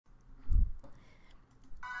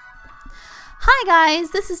Hi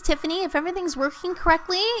guys, this is Tiffany. If everything's working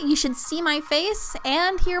correctly, you should see my face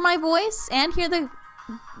and hear my voice and hear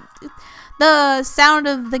the sound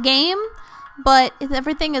of the game. But if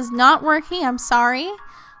everything is not working, I'm sorry.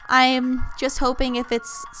 I'm just hoping if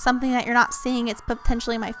it's something that you're not seeing, it's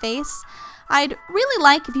potentially my face. I'd really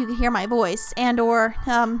like if you could hear my voice and or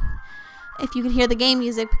if you could hear the game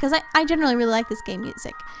music, because I generally really like this game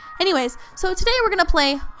music. Anyways, so today we're going to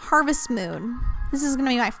play Harvest Moon. This is going to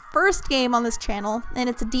be my first game on this channel, and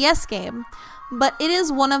it's a DS game, but it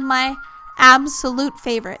is one of my absolute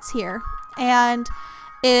favorites here. And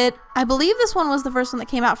I believe this one was the first one that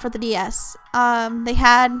came out for the DS. They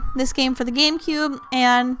had this game for the GameCube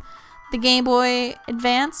and the Game Boy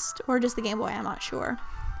Advanced, or just the Game Boy, I'm not sure.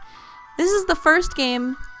 This is the first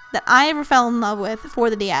game that I ever fell in love with for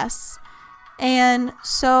the DS. And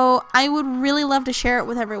so I would really love to share it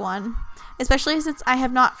with everyone, especially since I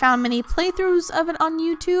have not found many playthroughs of it on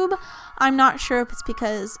YouTube. I'm not sure if it's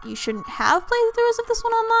because you shouldn't have playthroughs of this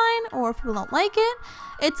one online or if people don't like it.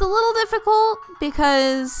 It's a little difficult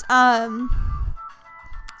because you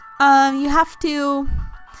have to,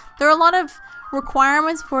 there are a lot of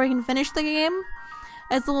requirements before you can finish the game.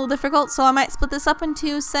 It's a little difficult, so I might split this up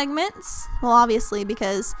into segments. Well, obviously,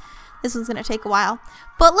 because this one's going to take a while.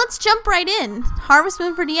 But let's jump right in. Harvest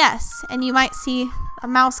Moon for DS. And you might see a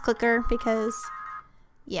mouse clicker because,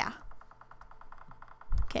 yeah.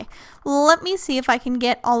 Okay. Let me see if I can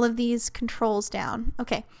get all of these controls down.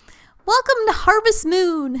 Okay. Welcome to Harvest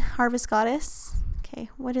Moon, Harvest Goddess. Okay,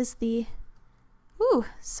 what is the... Ooh,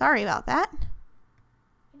 sorry about that.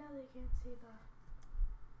 You know they can't see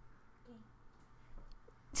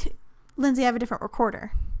the game. Lindsay, I have a different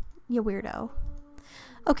recorder. You weirdo.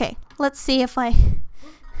 Okay, let's see if I...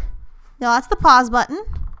 No, that's the pause button.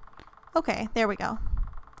 Okay, there we go.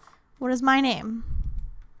 What is my name?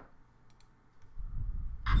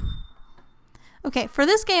 Okay, for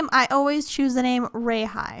this game, I always choose the name Ray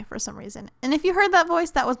High for some reason. And if you heard that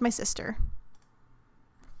voice, that was my sister.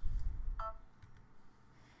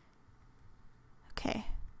 Okay.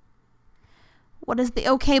 What is the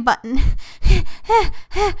OK button?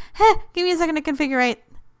 Give me a second to configure.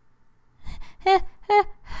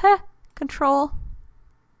 Control.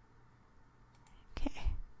 Okay.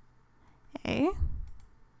 A.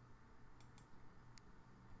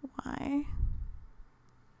 Y.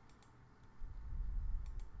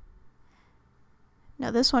 No,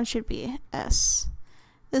 this one should be S.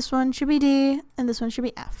 This one should be D, and this one should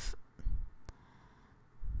be F.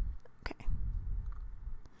 Okay.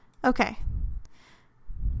 Okay.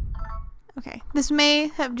 Okay. This may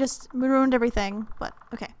have just ruined everything, but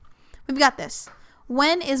okay. We've got this.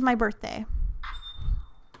 When is my birthday?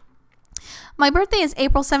 My birthday is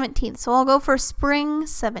April 17th, so I'll go for spring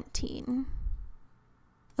 17.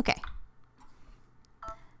 Okay.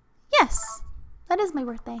 Yes, that is my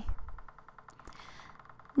birthday.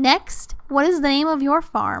 Next, what is the name of your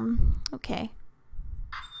farm? Okay.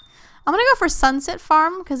 I'm going to go for Sunset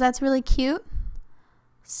Farm because that's really cute.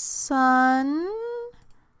 Sunset.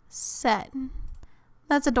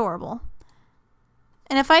 That's adorable.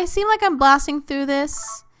 And if I seem like I'm blasting through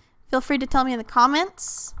this, feel free to tell me in the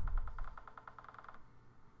comments.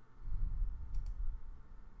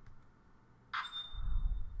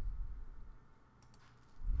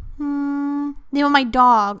 Name of my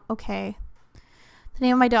dog. Okay. The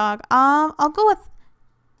name of my dog. I'll go with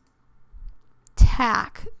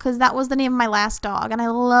Tack, because that was the name of my last dog, and I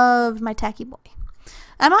loved my Tacky boy.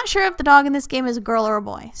 I'm not sure if the dog in this game is a girl or a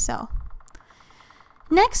boy, so.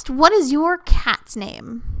 Next, what is your cat's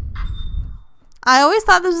name? I always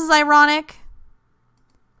thought this was ironic.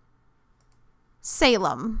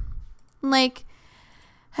 Salem. Like,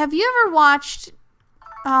 have you ever watched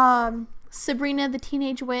Sabrina the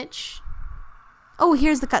Teenage Witch? Oh,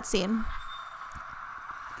 here's the cutscene.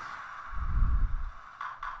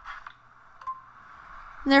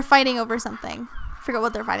 They're fighting over something. I forget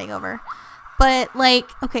what they're fighting over. But, like,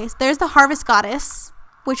 okay, so there's the Harvest Goddess,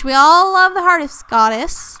 which we all love the Harvest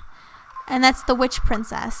Goddess. And that's the Witch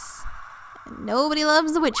Princess. And nobody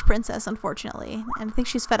loves the Witch Princess, unfortunately. And I think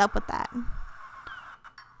she's fed up with that.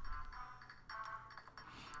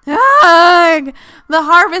 Ugh! The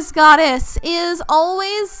Harvest Goddess is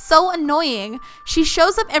always so annoying. She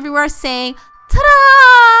shows up everywhere saying,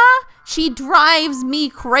 ta-da! She drives me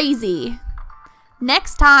crazy.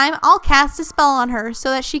 Next time, I'll cast a spell on her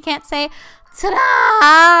so that she can't say,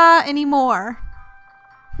 ta-da! anymore.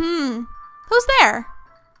 Who's there?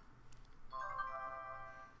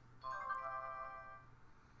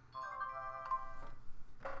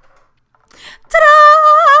 Ta-da!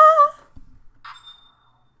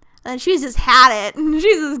 And she's just had it. She's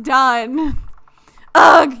just done.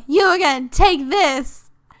 Ugh, you again. Take this.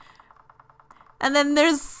 And then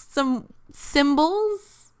there's some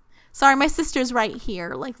symbols. Sorry, my sister's right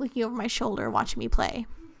here, like looking over my shoulder, watching me play.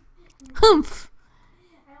 Humph.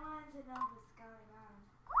 I wanted to know what's going on.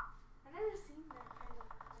 I've never seen that kind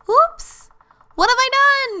of. Oops. What have I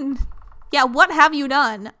done? Yeah, what have you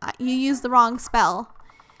done? You used the wrong spell.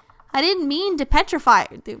 I didn't mean to petrify.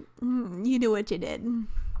 You knew what you did.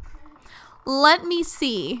 Let me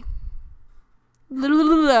see.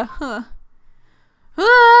 Huh.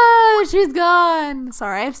 Ah, she's gone.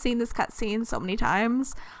 Sorry, I've seen this cutscene so many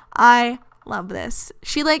times. I love this.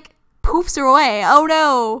 She like poofs her away. Oh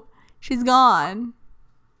no, she's gone.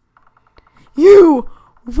 You,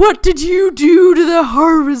 what did you do to the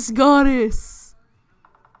harvest goddess?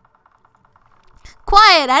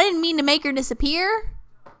 Quiet, I didn't mean to make her disappear.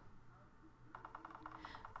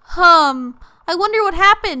 I wonder what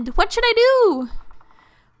happened. What should I do?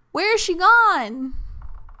 Where is she gone?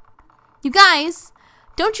 You guys,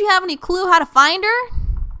 don't you have any clue how to find her?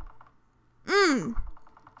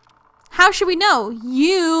 How should we know?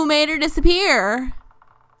 You made her disappear.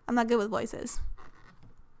 I'm not good with voices.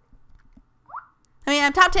 I mean,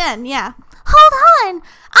 I'm top 10, yeah. Hold on,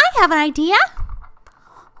 I have an idea.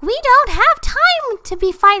 We don't have time to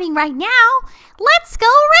be fighting right now. Let's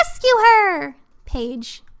go rescue her.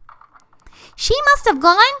 Paige. She must have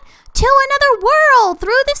gone to another world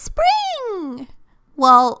through the spring.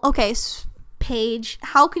 Well, okay, Paige,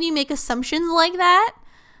 how can you make assumptions like that?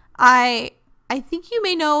 I think you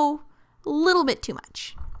may know a little bit too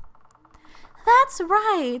much. That's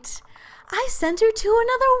right. I sent her to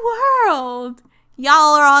another world.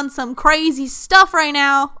 Y'all are on some crazy stuff right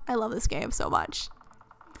now. I love this game so much.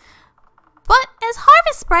 But as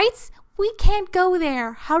harvest sprites, we can't go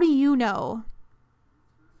there. How do you know?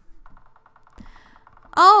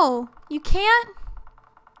 Oh, you can't?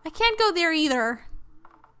 I can't go there either.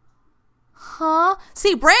 Huh?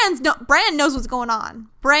 See, Bran knows what's going on.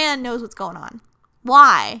 Bran knows what's going on.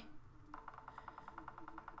 Why?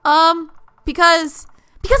 Because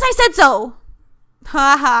I said so.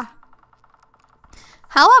 Haha.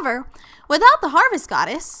 However, without the harvest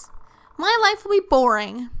goddess, my life will be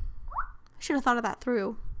boring. I should have thought of that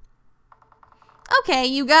through. Okay,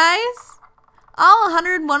 you guys. All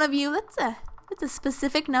 101 of you, that's a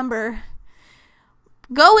specific number.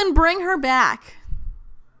 Go and bring her back.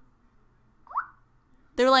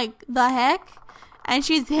 They're like, the heck? And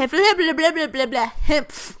she's blah blah blah blah blah blah blah.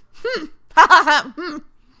 What?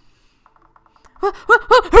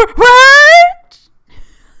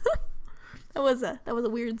 That was a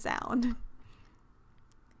weird sound.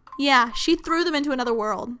 Yeah, she threw them into another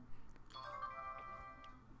world.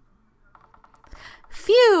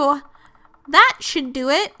 Phew, that should do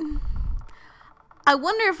it. I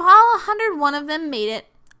wonder if all 101 of them made it.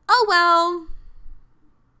 Oh well.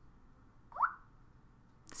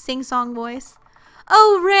 Sing-song voice.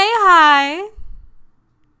 Oh, Ray, hi.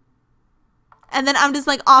 And then I'm just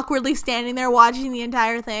like awkwardly standing there watching the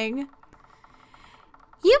entire thing.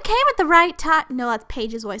 You came at the right time. No, that's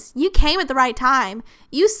Paige's voice. You came at the right time.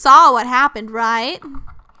 You saw what happened, right?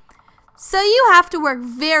 So you have to work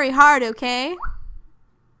very hard, okay?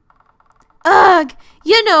 Ugh,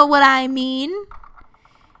 you know what I mean.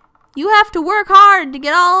 You have to work hard to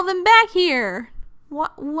get all of them back here.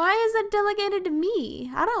 Why is that delegated to me?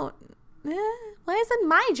 I don't... why is it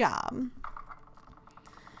my job?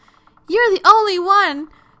 You're the only one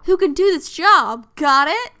who can do this job. Got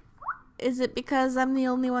it? Is it because I'm the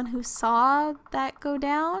only one who saw that go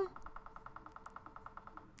down?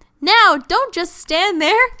 Now, don't just stand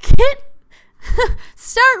there.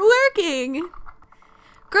 Start working.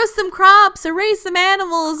 Grow some crops or raise some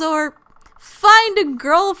animals or find a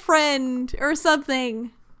girlfriend or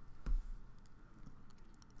something.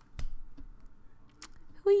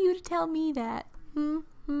 Who are you to tell me that?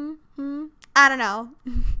 I don't know.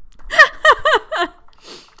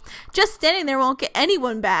 Just standing there won't get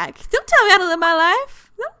anyone back. Don't tell me how to live my life.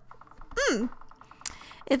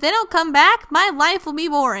 If they don't come back, my life will be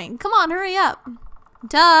boring. Come on, hurry up.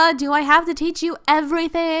 Duh, do I have to teach you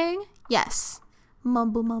everything? Yes.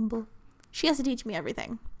 Mumble, mumble. She has to teach me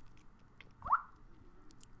everything.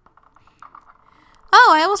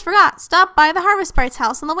 Oh, I almost forgot. Stop by the Harvest Sprite's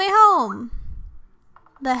house on the way home.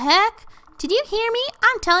 The heck? Did you hear me?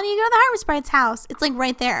 I'm telling you to go to the Harvest Sprite's house. It's like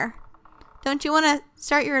right there. Don't you want to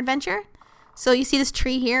start your adventure? So you see this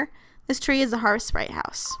tree here? This tree is the Harvest Sprite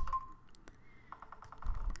house.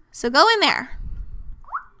 So go in there.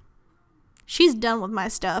 She's done with my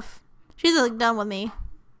stuff. She's like done with me.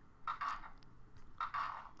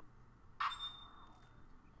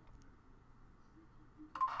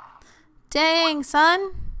 Dang,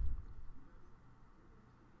 son.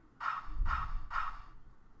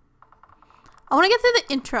 I want to get through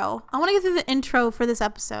the intro. I want to get through the intro for this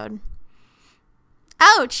episode.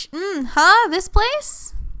 Ouch. Huh? This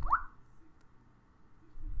place?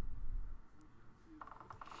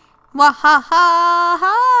 Wahaha!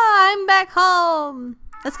 I'm back home.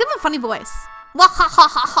 Let's give him a funny voice.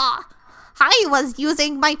 Wahahaha! I was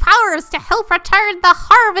using my powers to help return the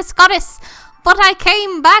harvest goddess, but I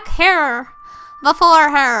came back here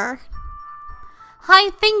before her.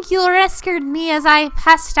 I think you rescued me as I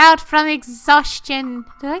passed out from exhaustion.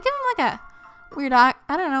 Did I give him like a weird I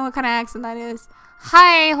don't know what kind of accent that is.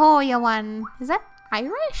 Hi ho, you one. Is that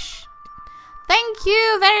Irish? Thank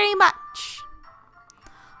you very much.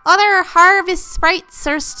 Other harvest sprites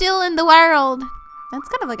are still in the world. That's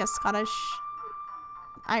kind of like a Scottish,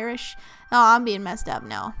 Irish. No, I'm being messed up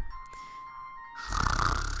now.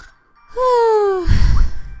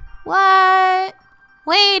 What?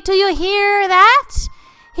 Wait, do you hear that?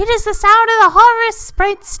 It is the sound of the harvest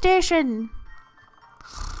sprite station.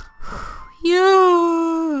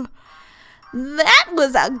 Yeah. That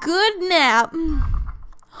was a good nap.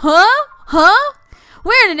 Huh?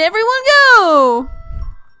 Where did everyone go?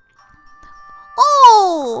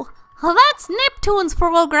 Oh, that's Neptune's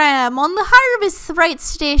program on the harvest sprite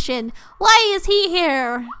station. Why is he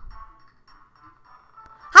here?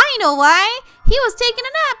 I know why. He was taking a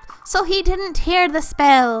nap, so he didn't hear the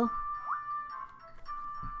spell.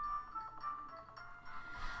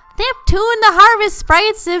 Neptune, the harvest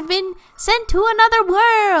sprites have been sent to another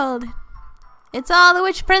world. It's all the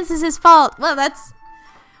witch princess's fault. Well, that's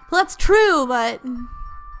true, but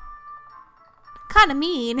kind of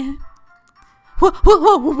mean.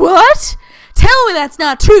 What? Tell me that's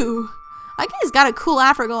not true. I guess he's got a cool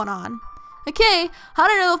afro going on. Okay, I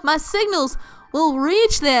don't know if my signals will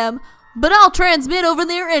reach them, but I'll transmit over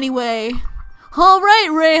there anyway.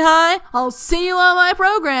 Alright, Ray High, I'll see you on my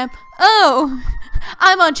program. Oh,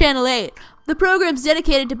 I'm on Channel 8. The program's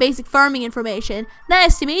dedicated to basic farming information.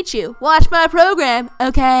 Nice to meet you. Watch my program,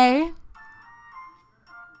 okay?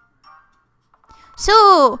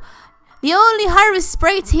 So, the only harvest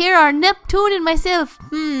sprites here are Neptune and myself.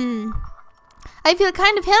 I feel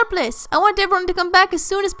kind of helpless. I want everyone to come back as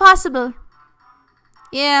soon as possible.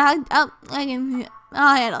 Yeah, I'll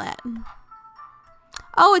handle that.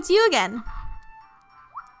 Oh, it's you again.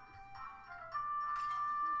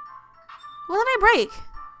 What did I break?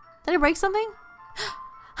 Did I break something?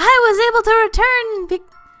 I was able to return.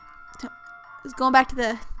 It's going back to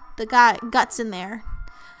the guy guts in there.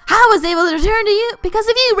 I was able to return to you because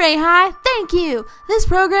of you, Ray High. Thank you. This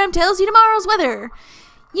program tells you tomorrow's weather.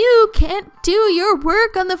 You can't do your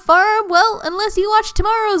work on the farm, well, unless you watch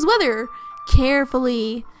tomorrow's weather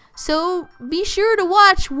carefully. So be sure to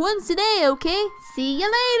watch once a day, okay? See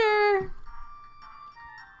you later.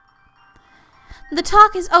 The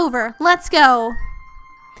talk is over. Let's go.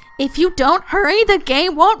 If you don't hurry, the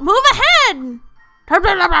game won't move ahead.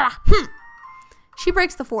 She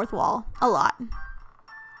breaks the fourth wall a lot.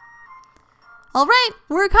 Alright,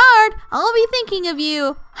 work hard. I'll be thinking of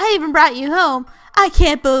you. I even brought you home. I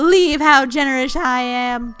can't believe how generous I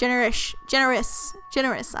am. Generous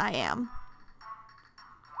I am.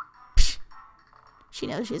 Psh. She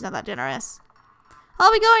knows she's not that generous.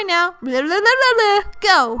 I'll be going now. Blah, blah, blah, blah, blah.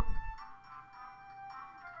 Go.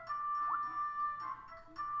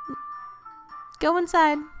 Go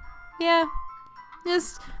inside. Yeah.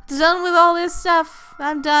 Just done with all this stuff.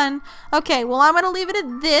 I'm done. Okay, well, I'm going to leave it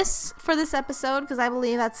at this for this episode because I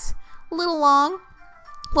believe that's a little long.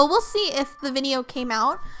 Well, we'll see if the video came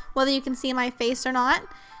out, whether you can see my face or not,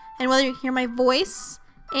 and whether you hear my voice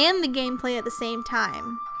and the gameplay at the same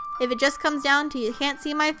time. If it just comes down to you can't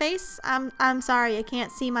see my face, I'm sorry, you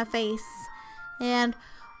can't see my face. And,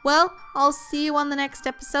 well, I'll see you on the next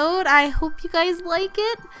episode. I hope you guys like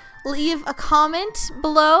it. Leave a comment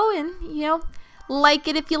below and, like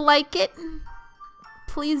it if you like it.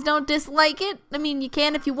 Please don't dislike it. I mean, you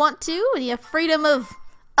can if you want to, and you have freedom of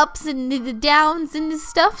ups and downs and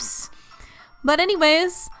stuffs. But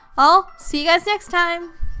anyways, I'll see you guys next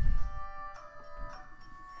time.